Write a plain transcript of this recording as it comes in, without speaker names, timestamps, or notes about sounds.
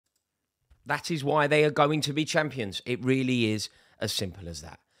That is why they are going to be champions. It really is as simple as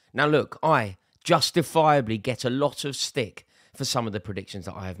that. Now, look, I justifiably get a lot of stick for some of the predictions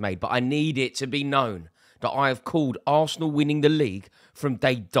that I have made, but I need it to be known that I have called Arsenal winning the league from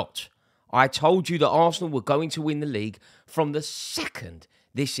day dot. I told you that Arsenal were going to win the league from the second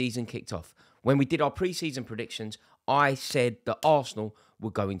this season kicked off. When we did our pre-season predictions, I said that Arsenal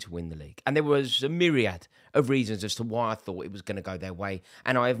were going to win the league. And there was a myriad of reasons as to why I thought it was going to go their way.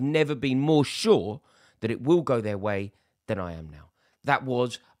 And I have never been more sure that it will go their way than I am now. That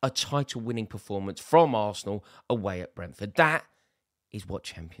was a title-winning performance from Arsenal away at Brentford. That is what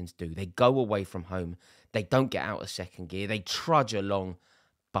champions do. They go away from home. They don't get out of second gear. They trudge along.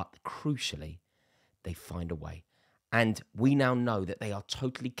 But crucially, they find a way. And we now know that they are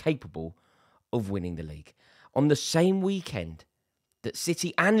totally capable of winning the league. On the same weekend that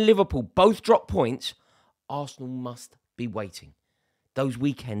City and Liverpool both drop points, Arsenal must be waiting. Those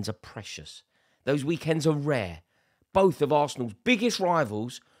weekends are precious. Those weekends are rare. Both of Arsenal's biggest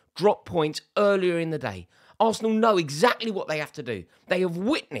rivals drop points earlier in the day. Arsenal know exactly what they have to do. They have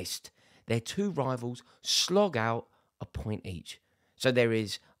witnessed their two rivals slog out a point each. So there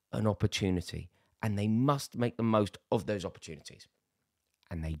is an opportunity, and they must make the most of those opportunities.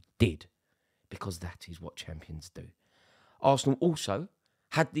 And they did, because that is what champions do. Arsenal also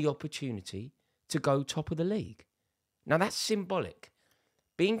had the opportunity to go top of the league. Now, that's symbolic.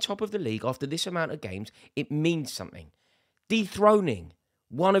 Being top of the league after this amount of games, it means something. Dethroning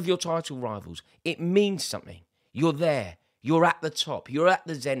one of your title rivals, it means something. You're there. You're at the top. You're at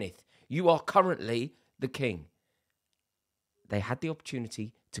the zenith. You are currently the king. They had the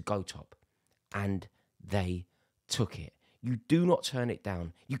opportunity to go top, and they took it. You do not turn it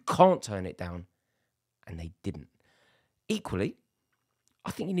down. You can't turn it down, and they didn't. Equally,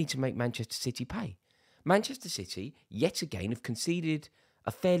 I think you need to make Manchester City pay. Manchester City, yet again, have conceded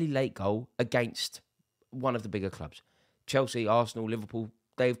a fairly late goal against one of the bigger clubs. Chelsea, Arsenal, Liverpool,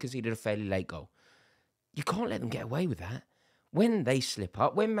 they have conceded a fairly late goal. You can't let them get away with that. When they slip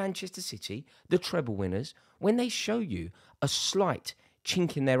up, when Manchester City, the treble winners, when they show you a slight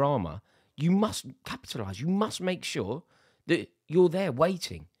chink in their armour, you must capitalise. You must make sure that you're there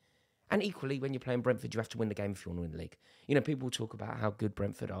waiting. And equally, when you're playing Brentford, you have to win the game if you want to win the league. You know, people talk about how good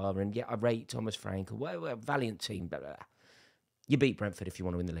Brentford are, and yeah, I rate Thomas Frank, we're a valiant team, blah, blah, blah. You beat Brentford if you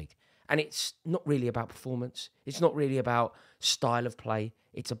want to win the league. And it's not really about performance. It's not really about style of play.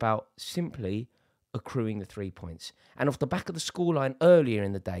 It's about simply accruing the 3 points. And off the back of the scoreline earlier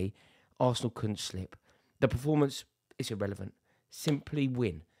in the day, Arsenal couldn't slip. The performance is irrelevant. Simply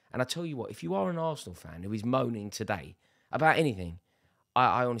win. And I tell you what, if you are an Arsenal fan who is moaning today about anything,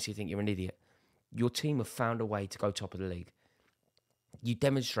 I honestly think you're an idiot. Your team have found a way to go top of the league. You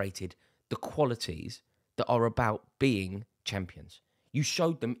demonstrated the qualities that are about being champions. You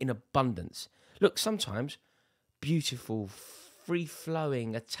showed them in abundance. Look, sometimes beautiful,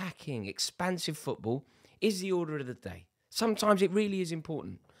 free-flowing, attacking, expansive football is the order of the day. Sometimes it really is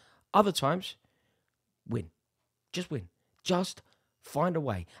important. Other times, win. Just win. Just find a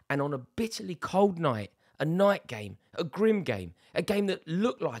way. And on a bitterly cold night, a night game, a grim game, a game that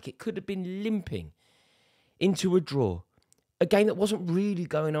looked like it could have been limping into a draw, a game that wasn't really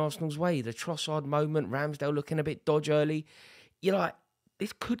going Arsenal's way, the Trossard moment, Ramsdale looking a bit dodge early, you're like,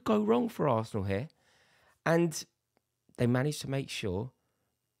 this could go wrong for Arsenal here. And they managed to make sure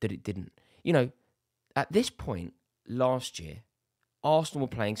that it didn't. You know, at this point last year, Arsenal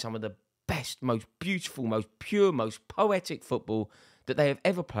were playing some of the best, most beautiful, most pure, most poetic football that they have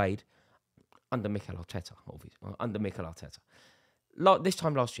ever played under Mikel Arteta, obviously. Under Mikel Arteta. This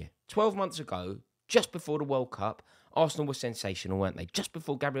time last year, 12 months ago, just before the World Cup, Arsenal were sensational, weren't they? Just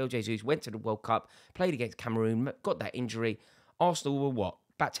before Gabriel Jesus went to the World Cup, played against Cameroon, got that injury. Arsenal were what?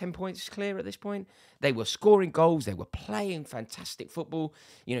 About 10 points clear at this point. They were scoring goals. They were playing fantastic football.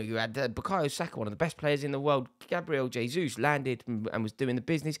 You know, you had Bukayo Saka, one of the best players in the world. Gabriel Jesus landed and was doing the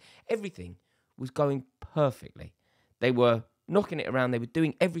business. Everything was going perfectly. They were knocking it around. They were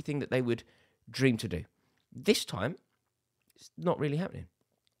doing everything that they would dream to do. This time, it's not really happening.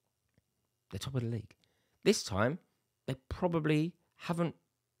 They're top of the league. This time, they probably haven't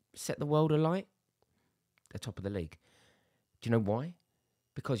set the world alight. They're top of the league. Do you know why?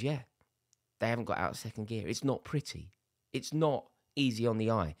 Because, yeah, they haven't got out of second gear. It's not pretty. It's not easy on the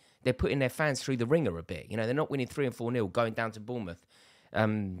eye. They're putting their fans through the ringer a bit. You know, they're not winning 3 and 4-0, going down to Bournemouth.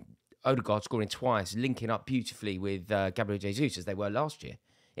 Odegaard scoring twice, linking up beautifully with Gabriel Jesus as they were last year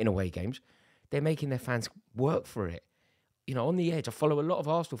in away games. They're making their fans work for it. You know, on the edge. I follow a lot of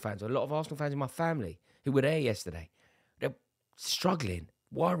Arsenal fans, a lot of Arsenal fans in my family who were there yesterday. They're struggling,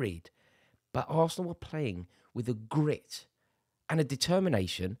 worried. But Arsenal were playing with a grit and a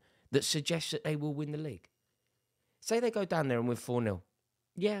determination that suggests that they will win the league. Say they go down there and win 4-0.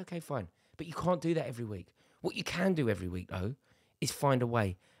 Yeah, okay, fine. But you can't do that every week. What you can do every week, though, is find a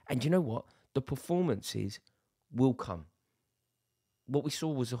way. And you know what? The performances will come. What we saw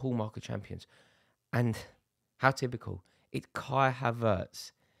was the hallmark of champions. And how typical. It's Kai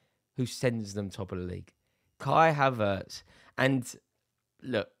Havertz who sends them top of the league. Kai Havertz. And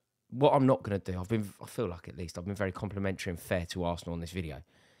look, what I'm not going to do, I feel like at least, I've been very complimentary and fair to Arsenal on this video.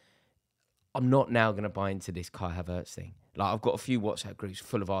 I'm not now going to buy into this Kai Havertz thing. Like, I've got a few WhatsApp groups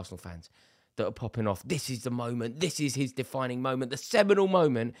full of Arsenal fans that are popping off. This is the moment. This is his defining moment. The seminal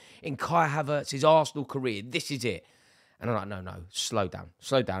moment in Kai Havertz's Arsenal career. This is it. And I'm like, no, slow down.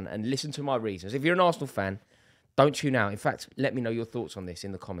 Slow down and listen to my reasons. If you're an Arsenal fan, don't tune out. In fact, let me know your thoughts on this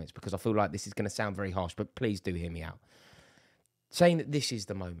in the comments, because I feel like this is going to sound very harsh, but please do hear me out. Saying that this is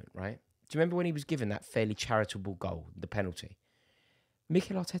the moment, right? Do you remember when he was given that fairly charitable goal, the penalty?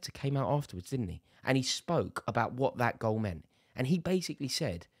 Mikel Arteta came out afterwards, didn't he? And he spoke about what that goal meant. And he basically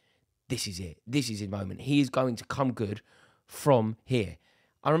said, this is it. This is his moment. He is going to come good from here.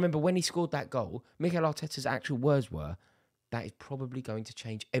 I remember when he scored that goal, Mikel Arteta's actual words were, that is probably going to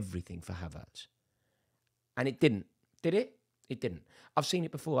change everything for Havertz. And it didn't. Did it? It didn't. I've seen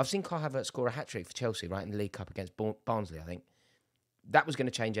it before. I've seen Kai Havertz score a hat-trick for Chelsea, right, in the League Cup against Barnsley, I think. That was going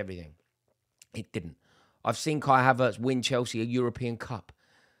to change everything. It didn't. I've seen Kai Havertz win Chelsea a European Cup.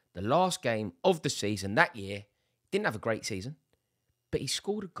 The last game of the season that year, didn't have a great season, but he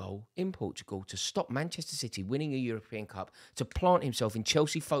scored a goal in Portugal to stop Manchester City winning a European Cup, to plant himself in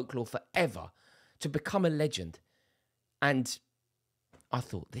Chelsea folklore forever, to become a legend. And I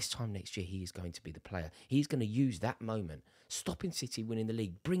thought this time next year he is going to be the player. He's going to use that moment, stopping City winning the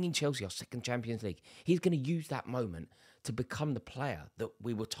league, bringing Chelsea our second Champions League. He's going to use that moment to become the player that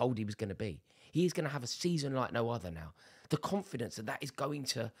we were told he was going to be. He is going to have a season like no other now. The confidence that is going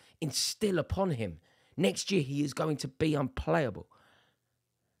to instill upon him. Next year, he is going to be unplayable.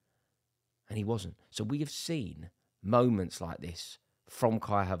 And he wasn't. So we have seen moments like this from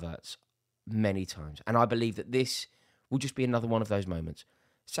Kai Havertz many times. And I believe that this will just be another one of those moments.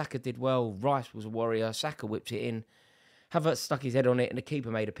 Saka did well. Rice was a warrior. Saka whipped it in. Havertz stuck his head on it and the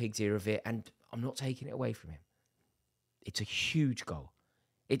keeper made a pig's ear of it. And I'm not taking it away from him. It's a huge goal.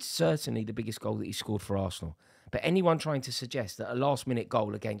 It's certainly the biggest goal that he scored for Arsenal. But anyone trying to suggest that a last-minute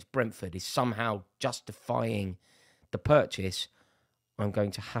goal against Brentford is somehow justifying the purchase, I'm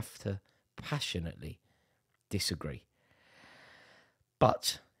going to have to passionately disagree.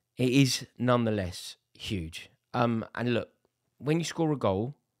 But it is nonetheless huge. And look, when you score a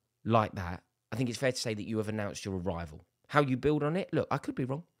goal like that, I think it's fair to say that you have announced your arrival. How you build on it? Look, I could be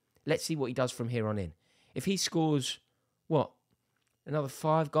wrong. Let's see what he does from here on in. If he scores, another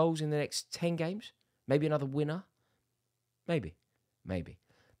 5 goals in the next 10 games? Maybe another winner? Maybe.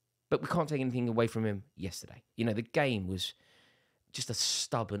 But we can't take anything away from him yesterday. You know, the game was just a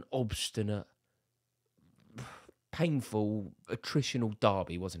stubborn, obstinate, painful, attritional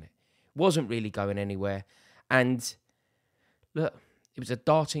derby, wasn't it? Wasn't really going anywhere. And look, it was a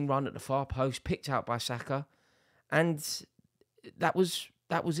darting run at the far post, picked out by Saka. And that was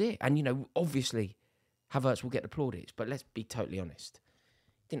it. And, you know, obviously Havertz will get the plaudits, but let's be totally honest.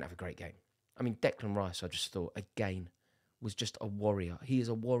 Didn't have a great game. I mean, Declan Rice, I just thought, again, was just a warrior. He is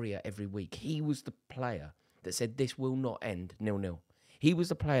a warrior every week. He was the player that said this will not end 0-0. He was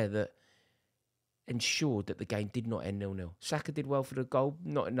the player that ensured that the game did not end 0-0. Saka did well for the goal.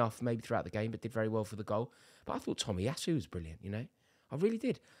 Not enough maybe throughout the game, but did very well for the goal. But I thought Tomiyasu was brilliant, you know. I really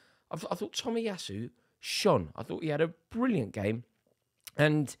did. I thought Tomiyasu shone. I thought he had a brilliant game.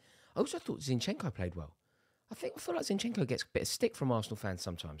 And I also thought Zinchenko played well. I feel like Zinchenko gets a bit of stick from Arsenal fans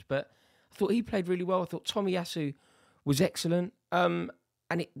sometimes, but I thought he played really well. I thought Tomiyasu was excellent.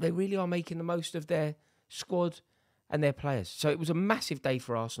 They really are making the most of their squad and their players. So it was a massive day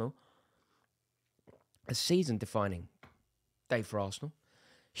for Arsenal. A season-defining day for Arsenal.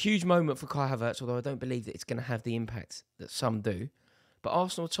 Huge moment for Kai Havertz, although I don't believe that it's going to have the impact that some do. But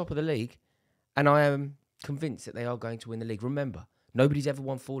Arsenal are top of the league, and I am convinced that they are going to win the league. Remember, nobody's ever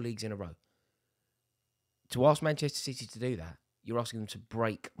won 4 leagues in a row. To ask Manchester City to do that, you're asking them to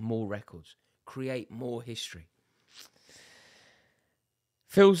break more records, create more history.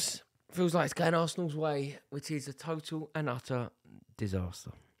 Feels like it's going Arsenal's way, which is a total and utter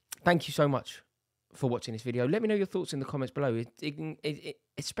disaster. Thank you so much for watching this video. Let me know your thoughts in the comments below.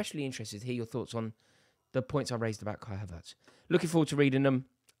 Especially interested to hear your thoughts on the points I raised about Kai Havertz. Looking forward to reading them.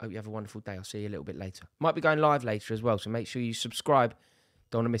 Hope you have a wonderful day. I'll see you a little bit later. Might be going live later as well, so make sure you subscribe.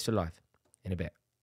 Don't want to miss a live in a bit.